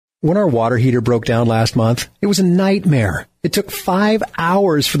When our water heater broke down last month, it was a nightmare. It took 5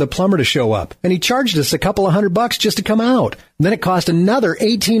 hours for the plumber to show up, and he charged us a couple of $100 just to come out. And then it cost another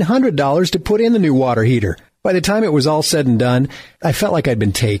 $1,800 to put in the new water heater. By the time it was all said and done, I felt like I'd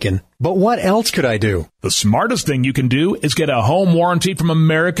been taken. But what else could I do? The smartest thing you can do is get a home warranty from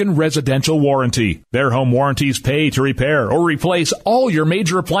American Residential Warranty. Their home warranties pay to repair or replace all your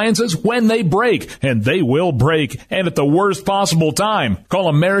major appliances when they break, and they will break, and at the worst possible time. Call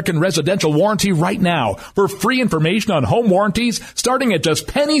American Residential Warranty right now for free information on home warranties starting at just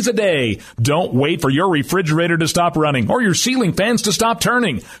pennies a day. Don't wait for your refrigerator to stop running or your ceiling fans to stop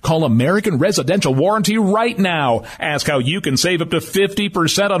turning. Call American Residential Warranty right now. Ask how you can save up to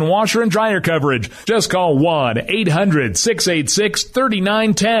 50% on washer and dryer coverage. Just call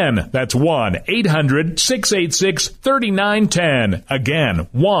 1-800-686-3910. That's 1-800-686-3910. Again,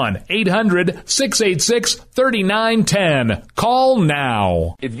 1-800-686-3910. Call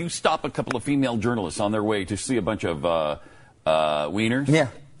now. If you stop a couple of female journalists on their way to see a bunch of wieners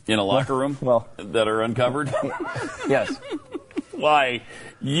in a locker room that are uncovered, yes. Why,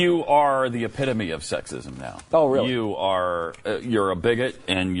 you are the epitome of sexism now. Oh, really? You are, you're a bigot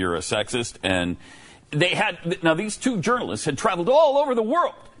and you're a sexist. And now these two journalists had traveled all over the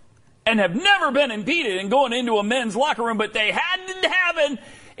world and have never been impeded in going into a men's locker room, but they had to happen.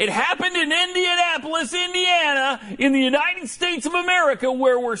 It happened in Indianapolis, Indiana, in the United States of America,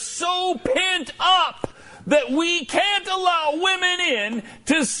 where we're so pent up that we can't allow women in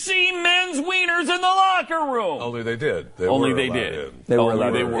to see men's wieners in the locker room. Only they did. They were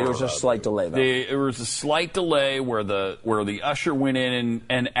allowed. There was a slight delay, though. There was a slight delay where the usher went in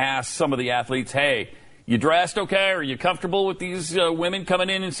and asked some of the athletes, hey, you dressed okay? Are you comfortable with these women coming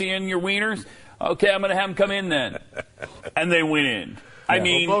in and seeing your wieners? Okay, I'm going to have them come in then. And they went in. I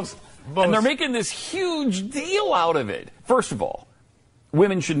mean, and they're making this huge deal out of it. First of all,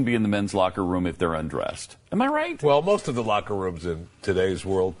 women shouldn't be in the men's locker room if they're undressed. Am I right? Well, most of the locker rooms in today's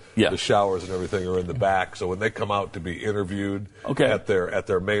world, the showers and everything are in the back. So when they come out to be interviewed at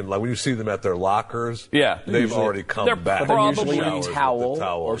their main line, when you see them at their lockers, they've already come back. They're usually in a towel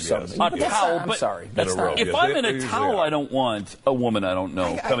or something. A towel, I'm sorry. That's not. If I'm in a towel, I don't want a woman I don't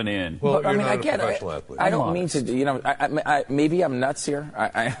know coming in. Well, I mean, not I a get professional it. athlete. I don't mean to. You know, maybe I'm nuts here.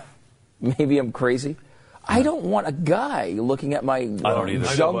 Maybe I'm crazy. I don't want a guy looking at my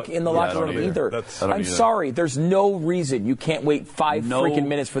junk in the locker room either. I'm sorry. There's no reason you can't wait 5 freaking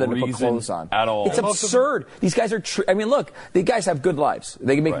minutes for them to put clothes on. At all. It's absurd. These guys are. I mean, look. These guys have good lives.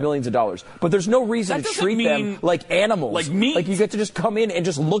 They can make millions of dollars. But there's no reason to treat them like animals. Like meat. Like you get to just come in and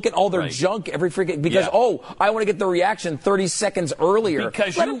just look at all their junk every freaking because I want to get the reaction 30 seconds earlier.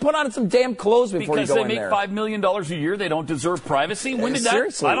 Because let them put on some damn clothes before you go in there. Because they make $5 million a year, they don't deserve privacy. When did that?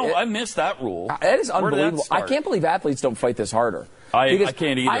 Seriously, I missed that rule. That is unbelievable. I can't believe athletes don't fight this harder. I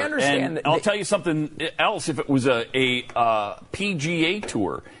can't either. I understand. And I'll tell you something else. If it was a PGA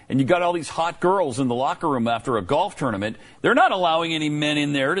tour and you got all these hot girls in the locker room after a golf tournament, they're not allowing any men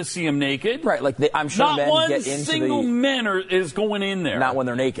in there to see them naked. Right. Like I'm sure not men one get into single man is going in there. Not when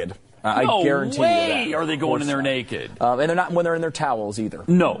they're naked. I guarantee you that. No way are they going in there naked. And they're not when they're in their towels either.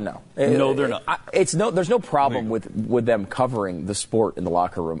 No, they're not. There's no problem with them covering the sport in the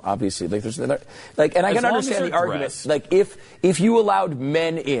locker room. Obviously, and I can understand the argument. Like if you allowed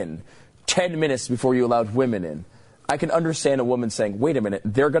men in 10 minutes before you allowed women in, I can understand a woman saying, "Wait a minute,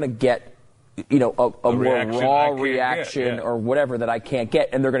 they're going to get." A more raw reaction or whatever that I can't get,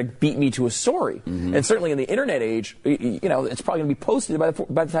 and they're going to beat me to a story. Mm-hmm. And certainly in the internet age, it's probably going to be posted by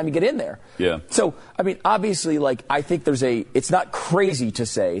the time you get in there. Yeah. So, I mean, obviously, I think it's not crazy to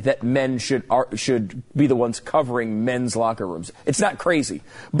say that men should be the ones covering men's locker rooms. It's not crazy.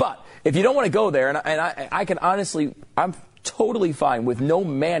 But if you don't want to go there, and I can honestly, I'm totally fine with no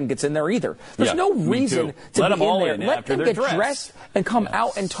man gets in there either. There's no reason to be in there. Let them get dressed and come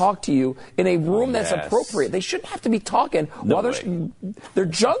out and talk to you in a room that's appropriate. They shouldn't have to be talking while their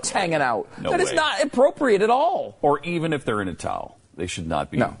junk's hanging out. That is not appropriate at all. Or even if they're in a towel. They should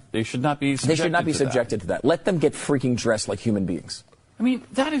not be. No. They should not be subjected They should not be subjected to that. Let them get freaking dressed like human beings. I mean,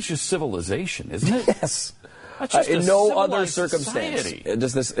 that is just civilization, isn't it? Yes. That's just in no other circumstance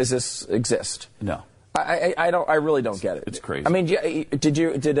does this exist. No. I really don't get it. It's crazy. I mean, did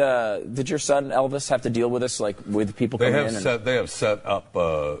your son Elvis have to deal with this, like with people coming in? They have set up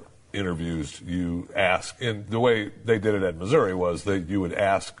interviews. You ask, and the way they did it at Missouri was that you would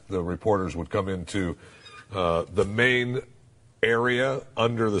ask, the reporters would come into the main area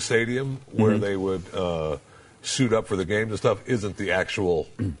under the stadium where they would suit up for the games and stuff. Isn't the actual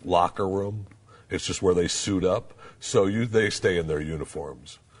locker room? It's just where they suit up. So they stay in their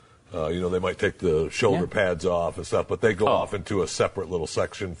uniforms. They might take the shoulder pads off and stuff, but they go off into a separate little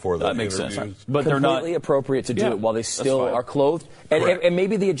section for the interviews. That makes sense. But they're completely appropriate to do it while they still are clothed. And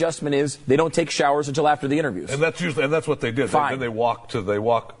maybe the adjustment is they don't take showers until after the interviews. And that's what they did. Fine. Then they walk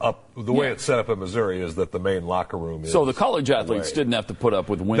up. The way it's set up in Missouri is that the main locker room is. So the college athletes didn't have to put up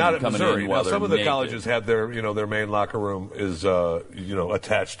with women not at coming Missouri. in while Now, some of they're the colleges had their main locker room is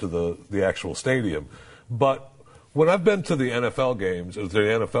attached to the actual stadium, but. When I've been to the NFL games, the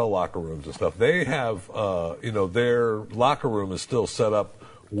NFL locker rooms and stuff, they have, their locker room is still set up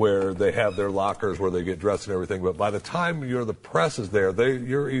where they have their lockers where they get dressed and everything. But by the time the press is there,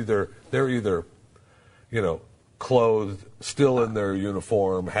 they're either, clothed, still in their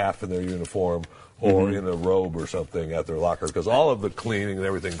uniform, half in their uniform, or in a robe or something at their locker, because all of the cleaning and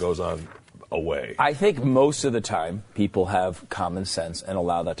everything goes on away. I think most of the time people have common sense and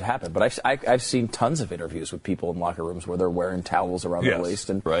allow that to happen. But I've seen tons of interviews with people in locker rooms where they're wearing towels around their waist.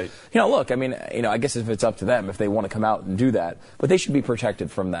 And, look, I mean, I guess if it's up to them, if they want to come out and do that, but they should be protected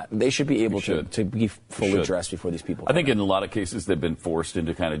from that. They should be able to be fully dressed before these people come I think out. in a lot of cases they've been forced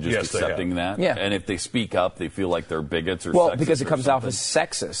into kind of just accepting that. Yeah. And if they speak up, they feel like they're bigots or well, sexist because it comes off as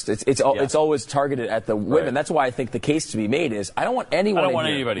sexist. It's always targeted at the women. Right. That's why I think the case to be made is I don't want anyone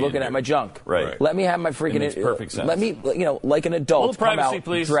anybody looking at my junk. Right. Let me have my freaking. It makes perfect sense. Let me, like an adult, come privacy, out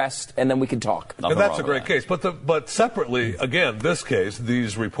please. dressed, and then we can talk. And that's a great case. But separately, again, this case,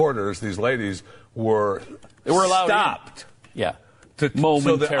 these reporters, these ladies were allowed stopped. Yeah. So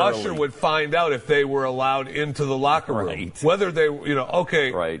the usher would find out if they were allowed into the locker room. Right. Whether they,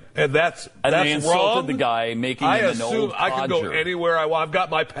 okay. Right. And that's they insulted wrong. the guy, making him an old codger. I can go anywhere I want. I've got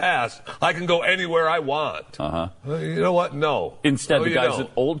my pass. I can go anywhere I want. You know what? No. Instead, the guy's an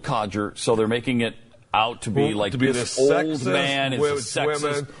old codger, so they're making it out to be like this old sexist man is a sexist.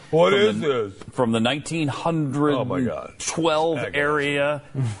 Women. What is this? From the 1912 area.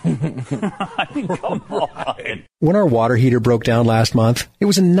 I mean, come on. When our water heater broke down last month, it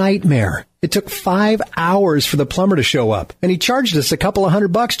was a nightmare. It took 5 hours for the plumber to show up, and he charged us a couple of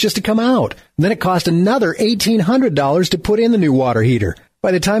 $100 just to come out. And then it cost another $1,800 to put in the new water heater.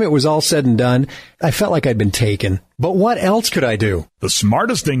 By the time it was all said and done, I felt like I'd been taken. But what else could I do? The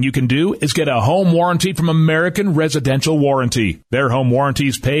smartest thing you can do is get a home warranty from American Residential Warranty. Their home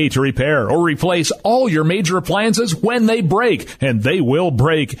warranties pay to repair or replace all your major appliances when they break, and they will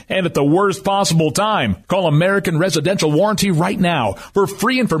break, and at the worst possible time. Call American Residential Warranty right now for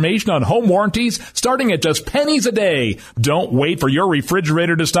free information on home warranties starting at just pennies a day. Don't wait for your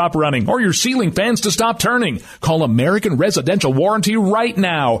refrigerator to stop running or your ceiling fans to stop turning. Call American Residential Warranty right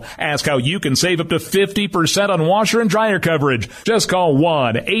now. Ask how you can save up to 50% on washer and dryer coverage. Just call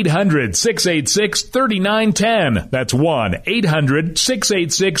 1-800-686-3910. That's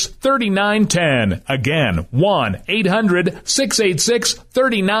 1-800-686-3910. Again,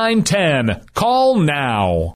 1-800-686-3910. Call now.